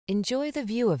Enjoy the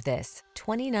view of this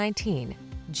 2019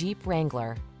 Jeep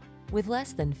Wrangler. With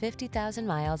less than 50,000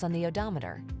 miles on the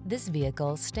odometer, this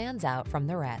vehicle stands out from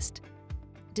the rest.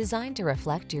 Designed to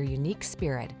reflect your unique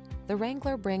spirit, the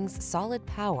Wrangler brings solid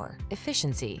power,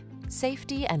 efficiency,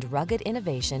 safety, and rugged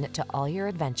innovation to all your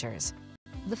adventures.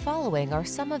 The following are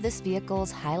some of this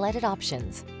vehicle's highlighted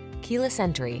options: keyless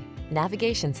entry,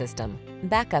 navigation system,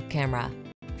 backup camera,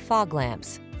 fog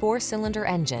lamps, 4-cylinder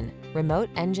engine, remote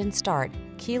engine start,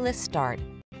 keyless start,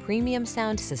 premium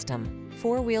sound system,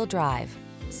 4-wheel drive,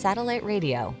 satellite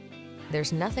radio.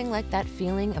 There's nothing like that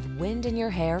feeling of wind in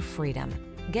your hair freedom.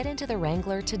 Get into the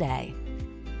Wrangler today.